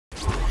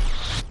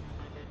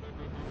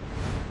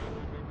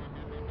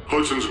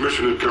Hudson's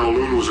mission at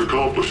Kowloon was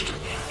accomplished.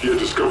 He had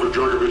discovered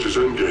Dragovich's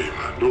endgame,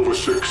 Nova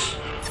 6.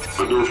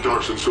 A nerve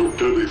toxin so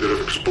deadly that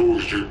if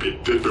exposed, you'd be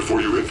dead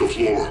before you hit the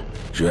floor.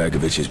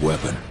 Dragovich's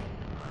weapon.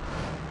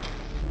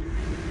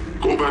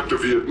 Go back to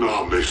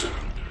Vietnam, Mason.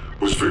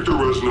 Was Victor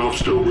Reznov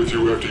still with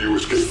you after you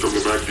escaped from the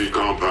MACV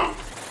compound?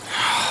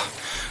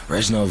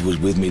 Reznov was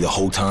with me the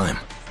whole time.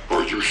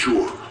 Are you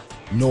sure?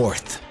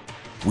 North.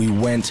 We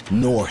went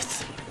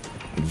north.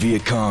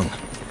 Viet Cong.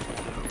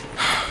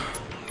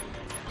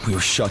 We were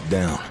shut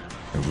down,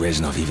 and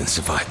Reznov even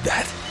survived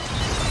that.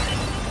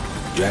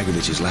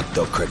 Dragovich's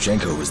lapdog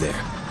Kravchenko was there.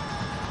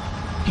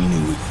 He knew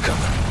we were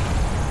coming.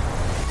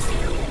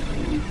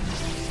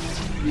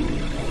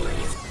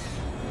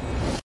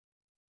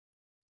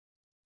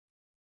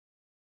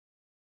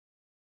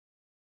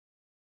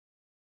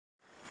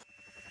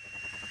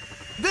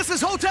 This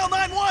is Hotel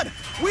 9-1!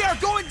 We are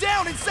going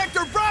down in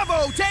Sector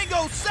Bravo!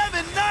 Tango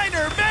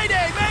 7-9er!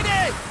 Mayday!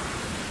 Mayday!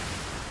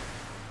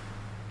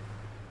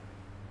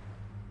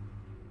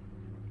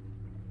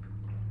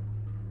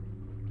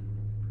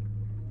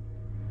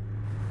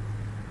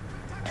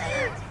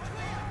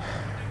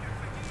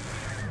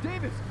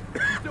 Davis!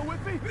 You still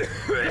with me? Davis,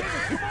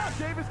 come on,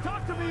 Davis,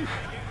 talk to me!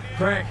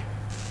 Frank,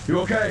 you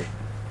okay?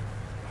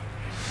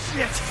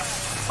 Shit!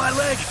 My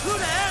leg!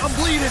 I'm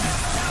bleeding!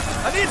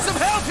 I need some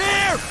help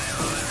here!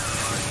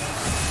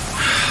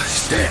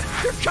 Stand!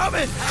 They're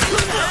coming!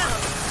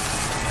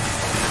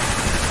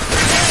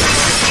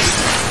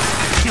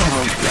 Kill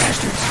those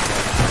bastards!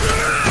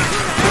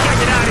 We gotta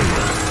get out of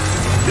here!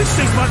 This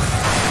thing must...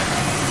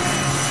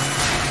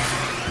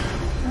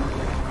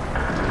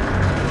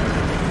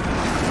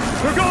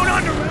 We're going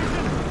under, Mason!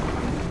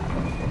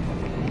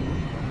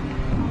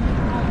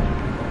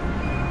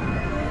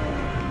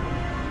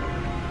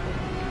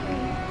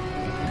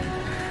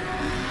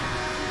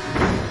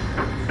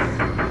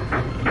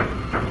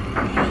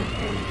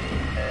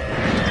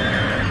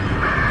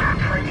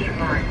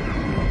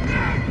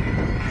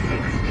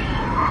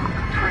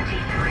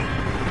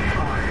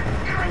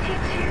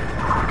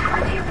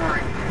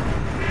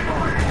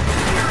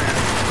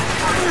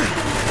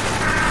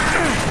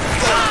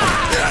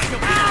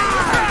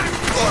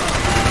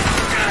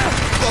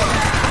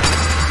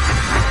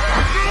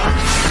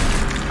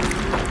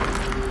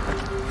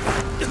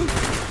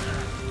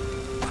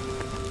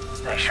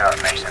 Stay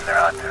sharp, Mason. They're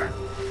out there.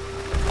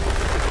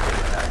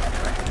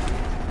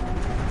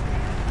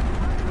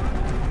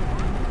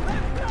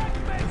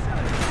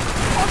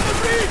 On the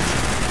beach!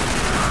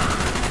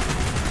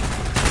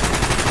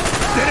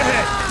 Get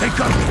ahead! Take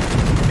cover!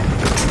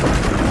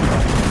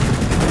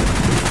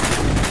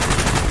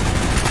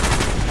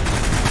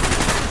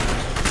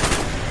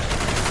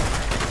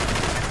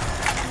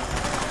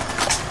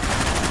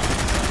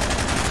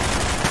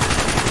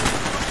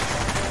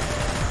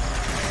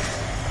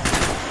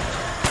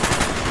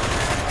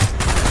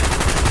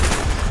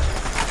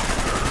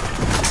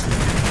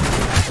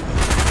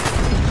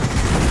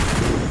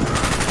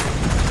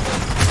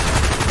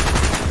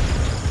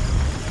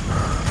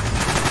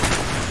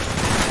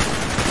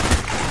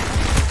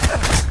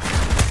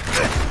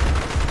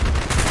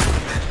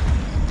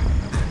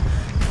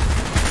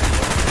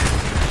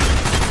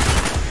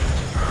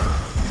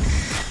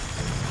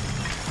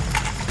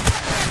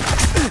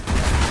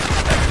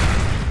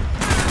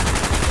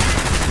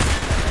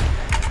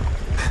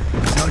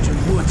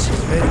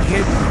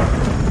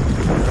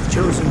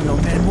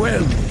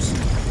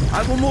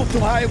 I will move to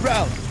high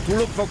ground to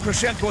look for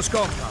Kravchenko's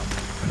compound.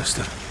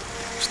 Understood.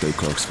 Stay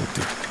close,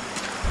 Victor.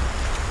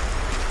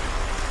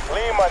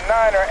 Lima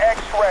 9er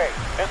X-ray.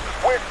 This is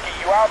Whiskey.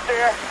 You out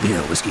there?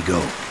 Yeah, Whiskey,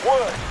 go.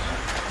 Woods.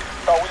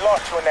 Thought we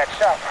lost you in that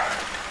chopper.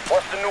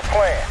 What's the new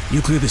plan?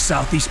 You clear the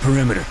southeast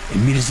perimeter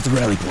and meet us at the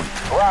rally point.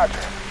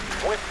 Roger.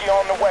 Whiskey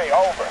on the way.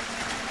 Over.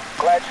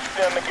 Glad you're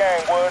still in the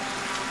game, Woods.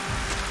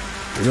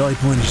 The rally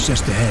point is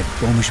just ahead.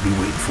 Bowman should be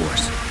waiting for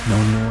us. No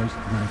noise,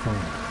 no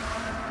phone.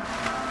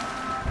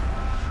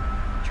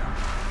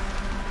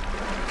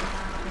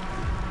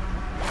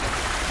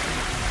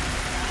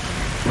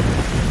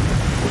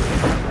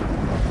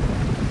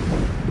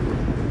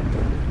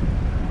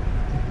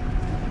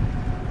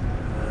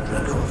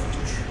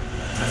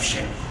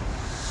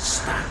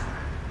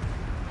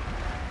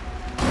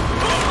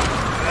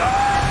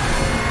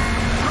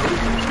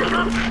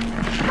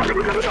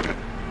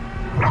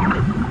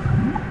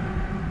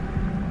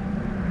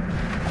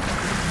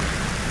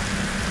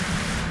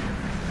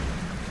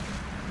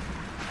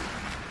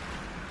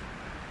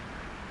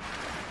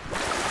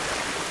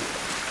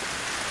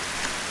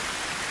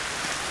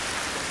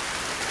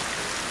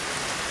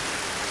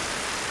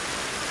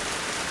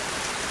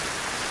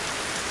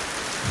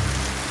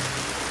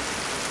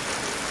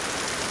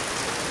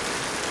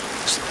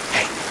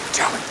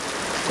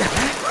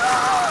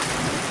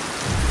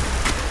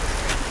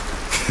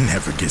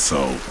 Never gets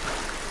old.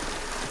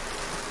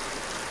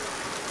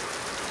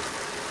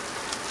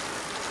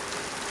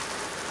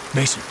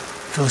 Mason,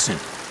 fill us in.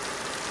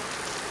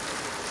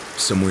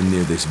 Somewhere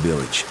near this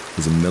village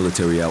is a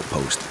military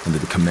outpost under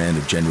the command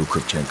of General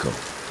Kravchenko.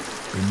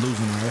 Been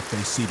losing our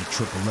FAC to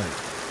AAA.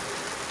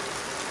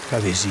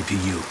 Probably a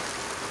ZPU.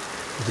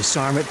 We'll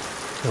disarm it,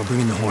 then we'll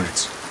bring in the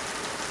Hornets.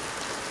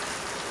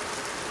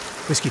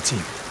 Whiskey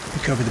team,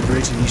 we cover the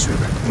bridge in East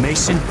River.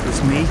 Mason,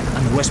 with me,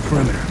 on the west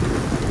perimeter.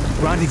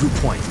 Rendezvous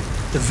point,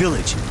 the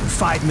village, in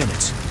 5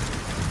 minutes.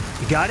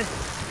 You got it?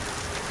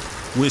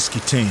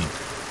 Whiskey team,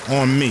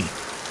 on me.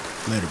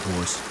 Later,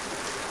 boys.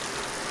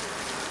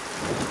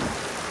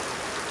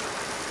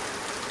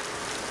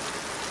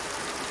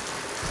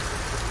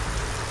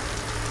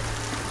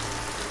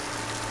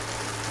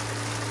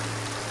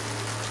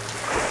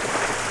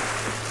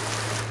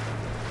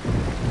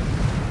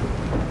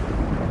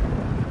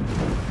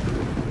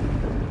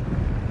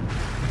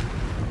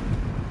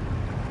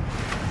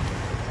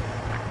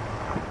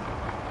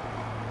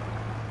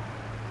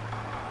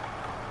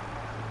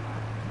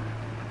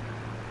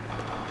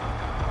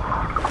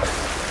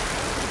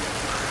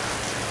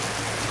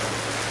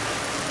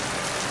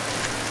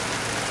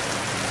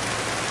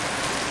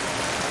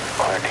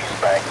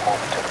 Bank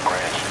moving to the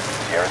bridge.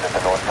 Sierra's at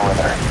the north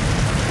perimeter.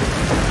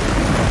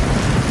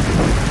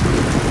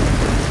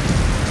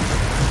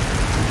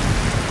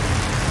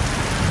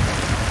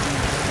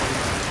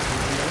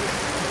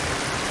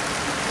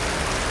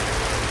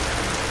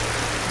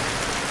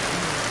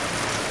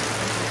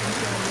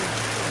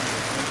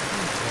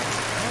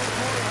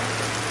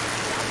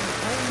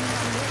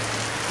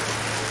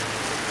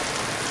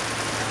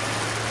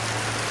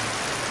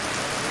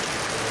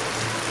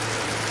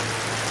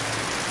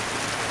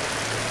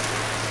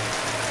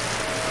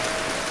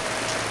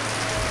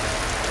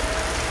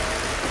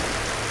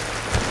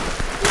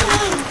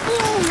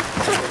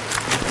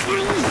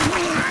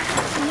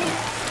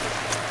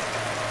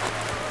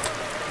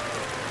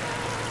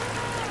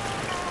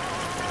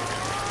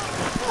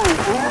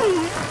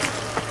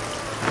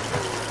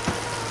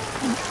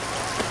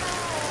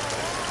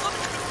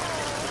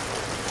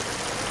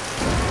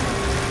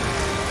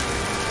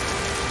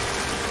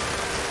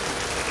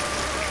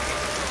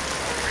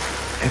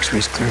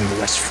 X-rays clearing the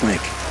west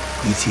flank.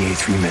 ETA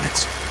 3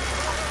 minutes.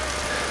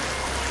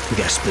 We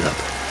gotta split up.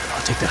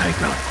 I'll take the high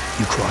ground.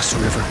 You cross the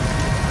river,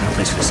 and I'll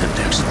place for the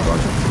Semtex.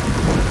 Roger.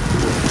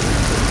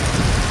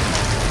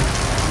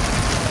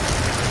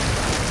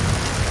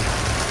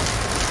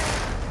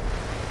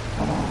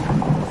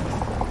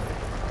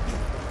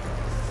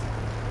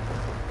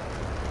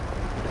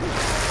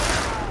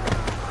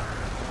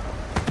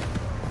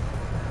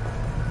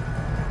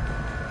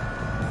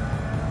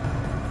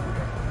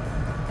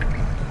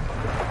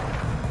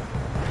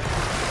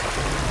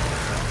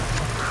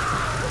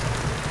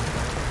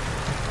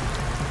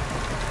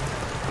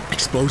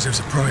 Explosives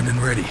are primed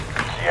and ready.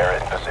 Sierra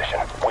in position.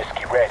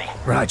 Whiskey ready.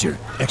 Roger.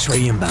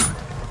 X-ray inbound.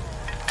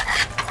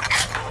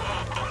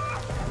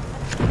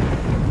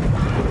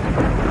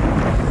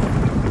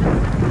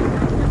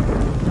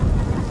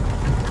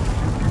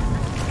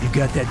 You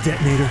got that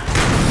detonator?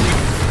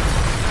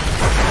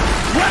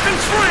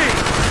 Weapons free!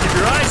 Keep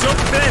your eyes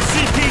open for that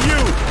CPU!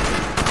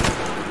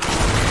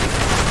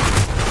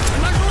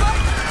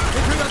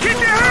 Keep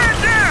your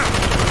hands down!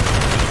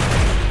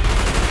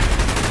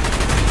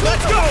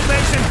 Let's go,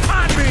 Mason!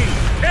 On me!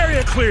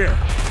 Area clear!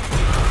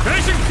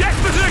 Mason, get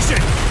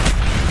position!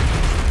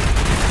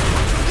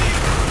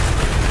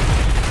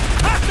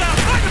 Hostile!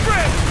 On the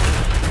bridge!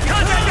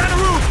 Contact on the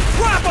roof!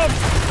 Drop them!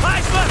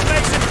 Eyes left,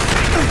 Mason!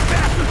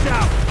 Bastards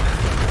out!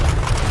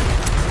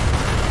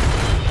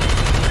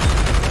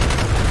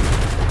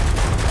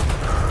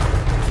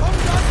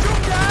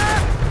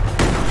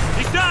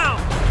 He's down!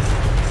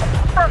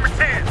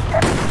 Affirmative!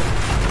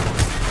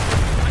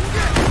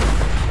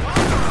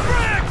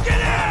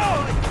 Get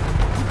out!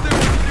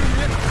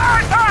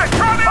 Alright,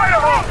 Charlie! Fire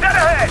hole! Dead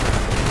ahead!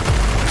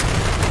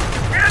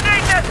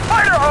 Grenade that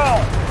fire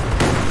hole!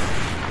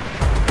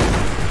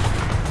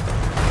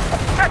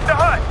 Check the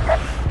hut!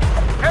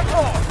 Get 4!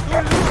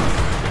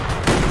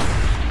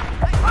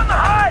 On the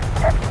hut!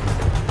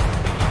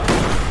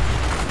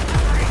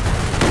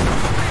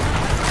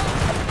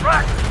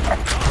 Right!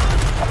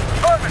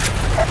 Affirmative!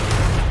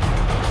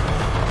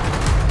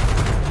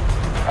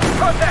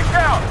 Contact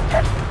down!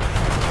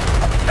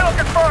 Kill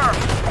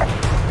confirmed!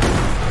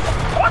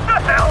 What the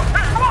hell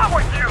is wrong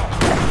with you?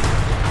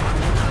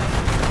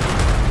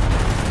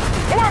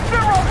 1-0,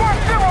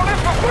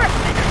 this is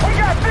Whiskey! We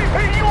got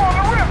CPU on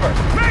the river!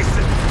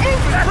 Mason, move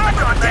it,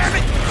 brother! Damn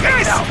it!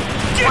 Mason!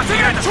 Get to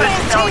that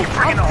 202!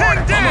 I'm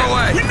pinned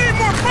down! We need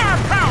more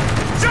firepower!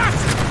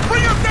 Johnson,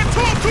 bring up that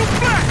 202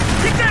 flat!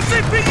 Get that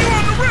CPU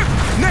on the river!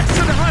 Next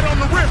to the hut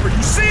on the river,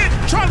 you see it?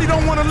 Charlie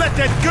don't want to let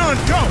that gun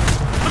go!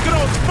 Look at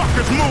those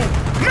fuckers move!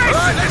 Mason,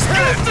 right, let's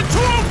use the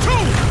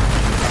 202!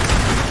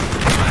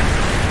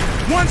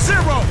 1-0.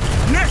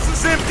 Nest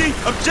is empty.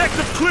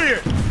 Objective cleared.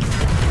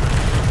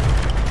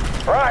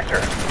 Roger.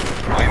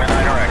 Lehman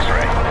 9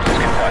 X-ray. This is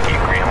Kentucky.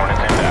 Green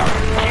Hornets inbound.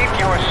 Keep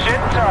your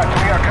shit tucked.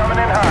 We are coming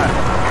in hot.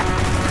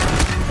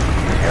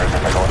 Here's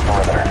the north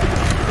perimeter.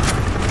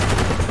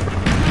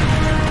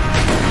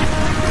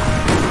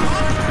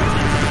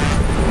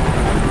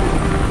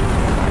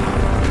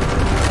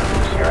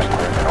 Sierra's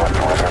cleared the north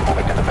perimeter.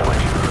 Moving to the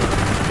village.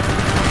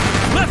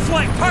 Left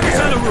flank. Target's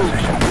on the roof.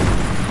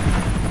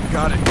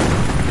 got it.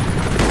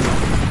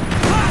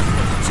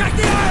 Check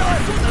the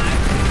island!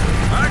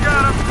 I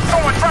got him!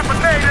 Someone drop a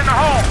nade in the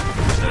hole!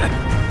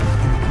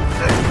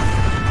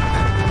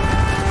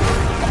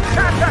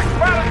 Contact!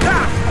 Right on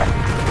top!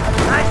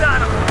 I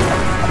got him!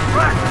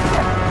 Right!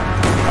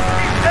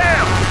 He's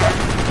down!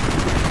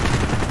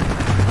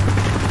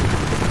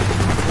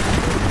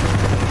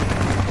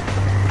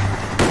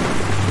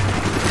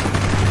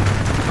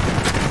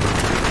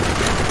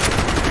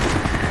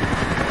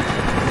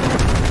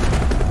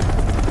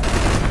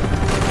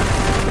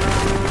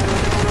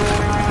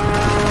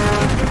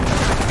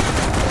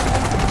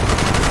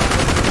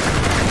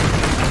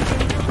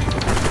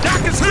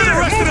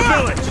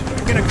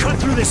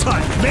 Through this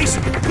hut.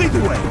 Mason, lead the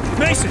way.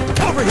 Mason,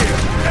 over here.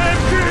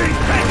 MD,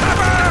 take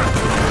cover!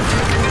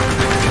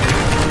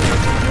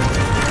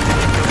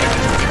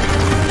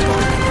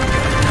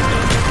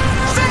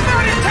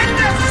 Somebody take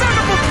that son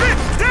of a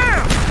bitch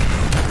down!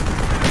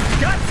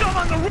 Got some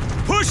on the roof.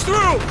 Push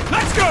through.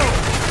 Let's go!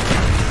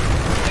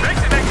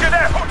 Mason, make sure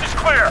that hooch is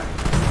clear.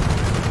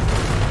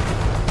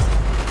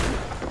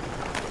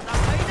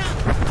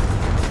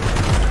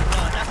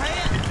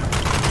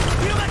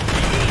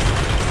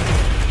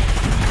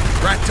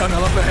 Rat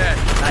tunnel up ahead.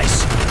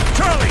 Nice.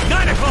 Charlie,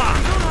 9 o'clock.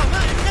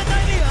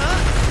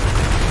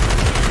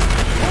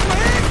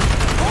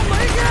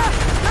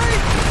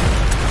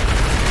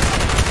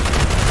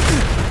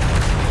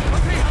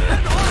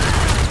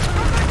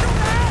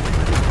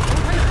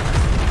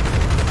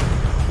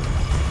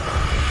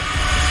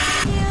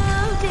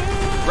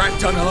 Rat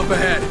tunnel up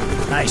ahead.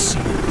 Nice.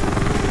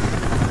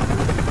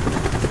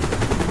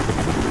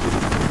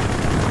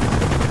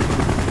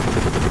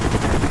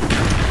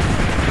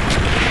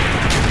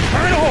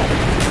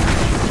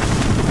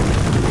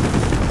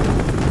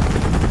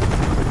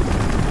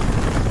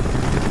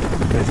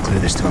 Clear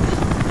this tunnel.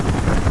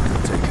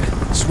 Take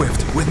it.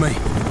 Swift, with me.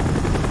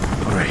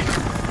 All right.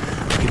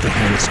 Keep the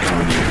hands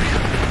calm in the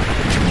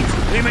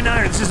area. Lehman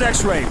 9, this is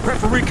X-Ray. Prep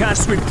for recon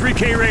sweep,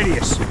 3K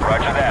radius.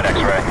 Roger that,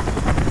 X-Ray.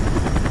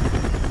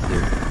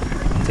 Here,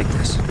 take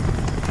this.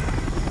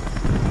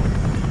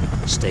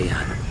 Stay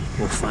on.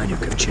 We'll find you,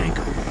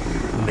 Kravchenko.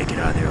 We'll make it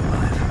out of there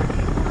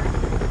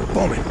alive.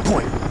 Bowman,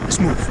 point. Let's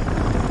move.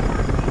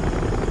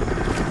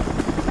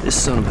 This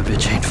son of a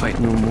bitch ain't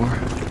fighting no more.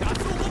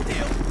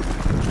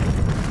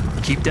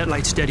 Keep that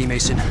light steady,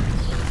 Mason.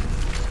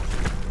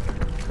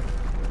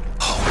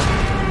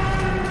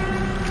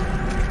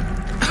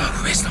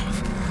 Reznov,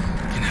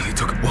 you nearly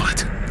took a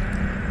bullet.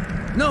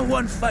 No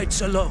one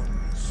fights alone.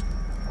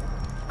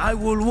 I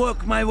will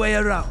work my way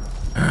around.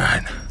 All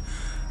right,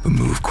 but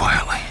move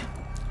quietly.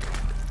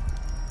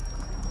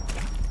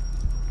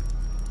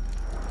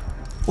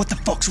 What the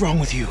fuck's wrong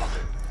with you?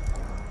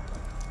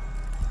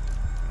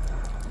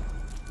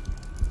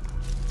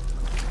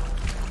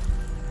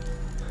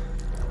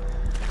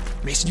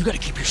 Mason, you gotta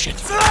keep your shit.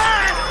 Go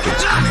ahead,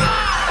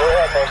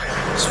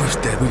 Mason. Swift's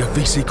dead. We got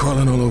VC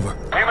crawling all over.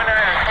 Lehman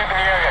 9 is keeping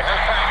the area.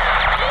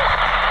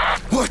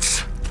 Just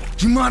What?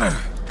 You monitor.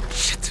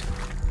 Shit.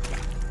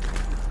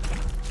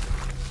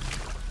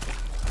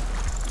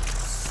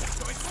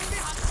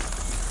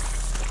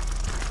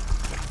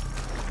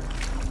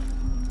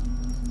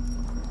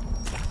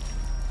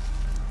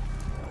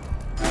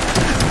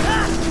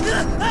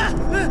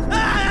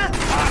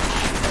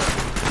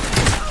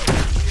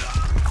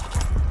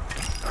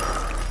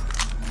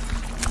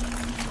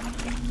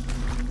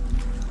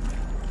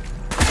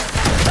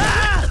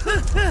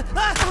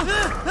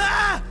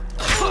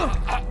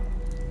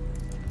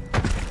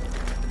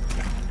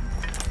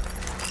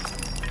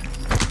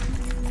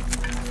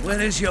 Where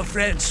is your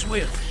friend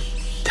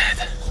Swift?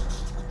 Dead.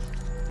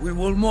 We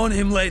will mourn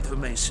him later,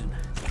 Mason.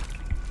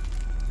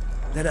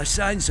 There are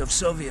signs of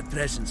Soviet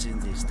presence in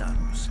these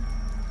tunnels.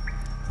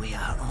 We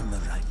are on the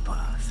right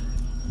path.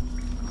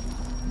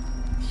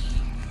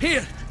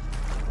 Here!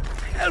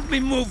 Help me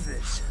move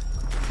this.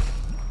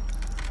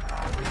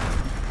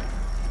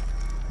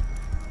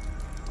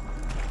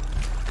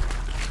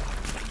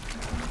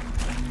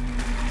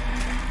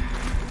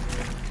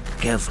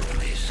 Careful,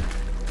 please.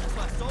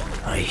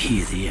 I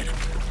hear the enemy.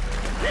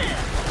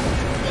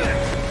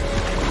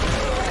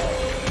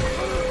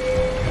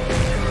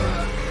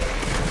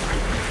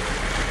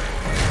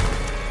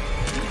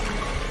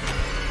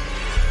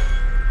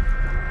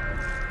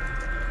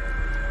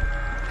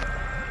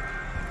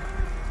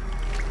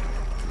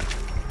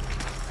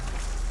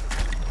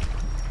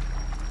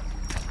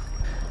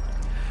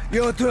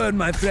 Your turn,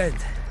 my friend.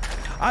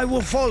 I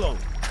will follow.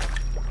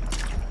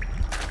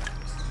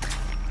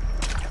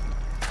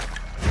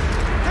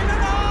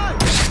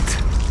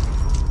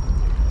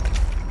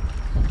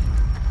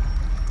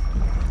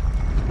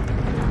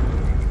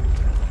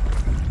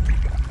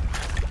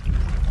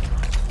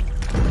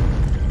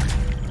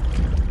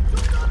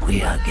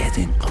 We are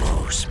getting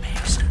close,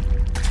 Mason.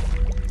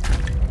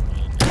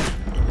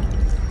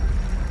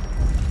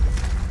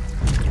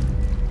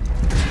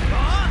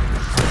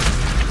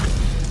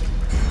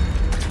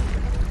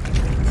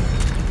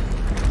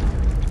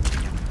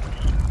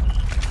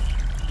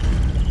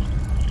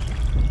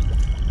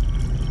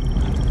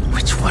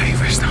 Which way,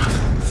 Reznov?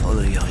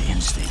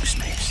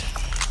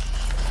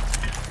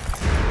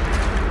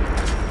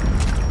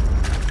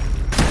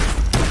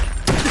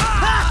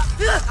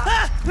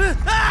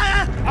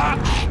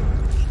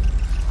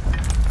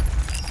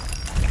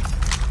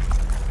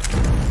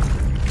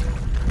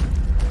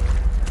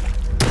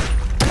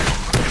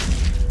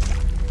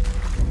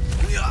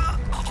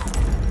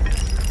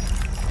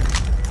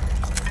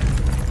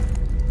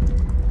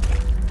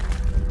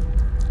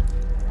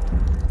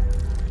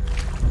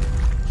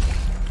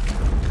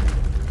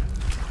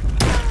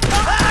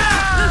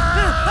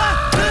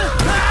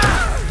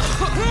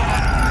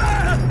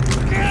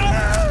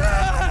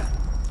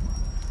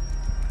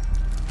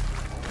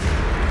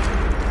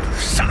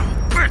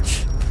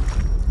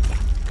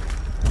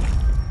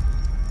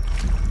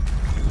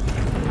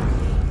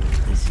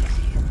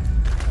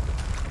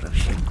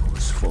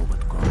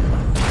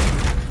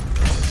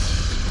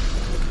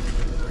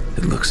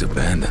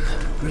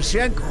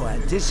 Poroshenko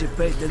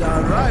anticipated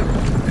our arrival.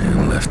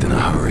 And left in a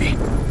hurry.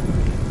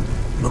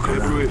 Look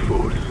February around.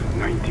 4th,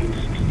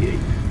 1968.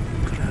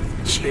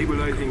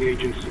 Stabilizing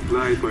agents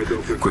supplied by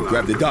Dr. Quick,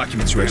 grab the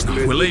documents,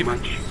 Reznov. We're leaving.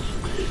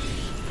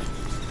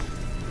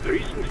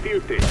 Recent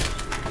field tests.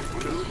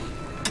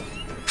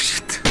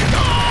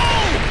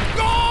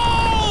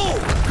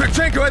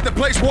 Kravchenko had the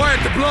place wired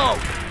to blow.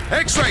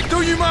 X-ray,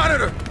 do you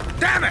monitor?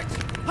 Damn it!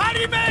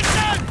 Harry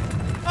Mason!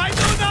 I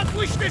do not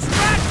wish this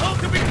rascal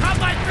to become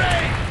my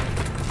prey!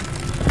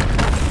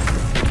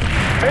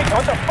 Mason,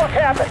 what the fuck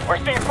happened? We're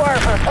seeing fire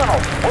from the tunnel.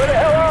 Where the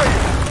hell are you?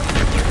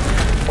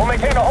 We'll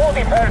maintain a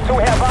holding pattern so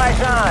we have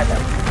eyes on.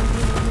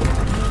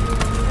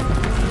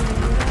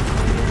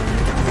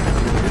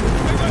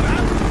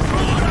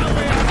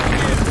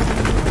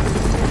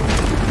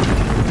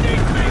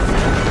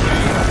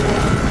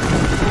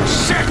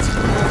 Shit!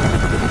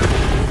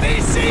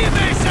 VC,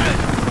 Mason!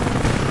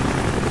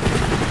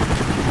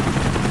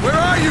 Where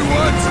are you,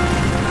 Woods?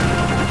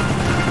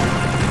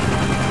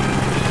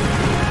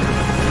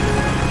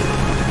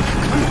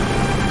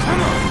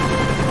 Come on!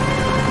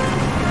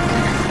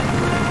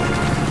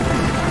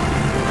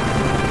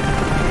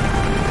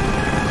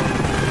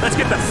 Let's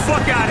get the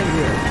fuck out of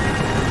here!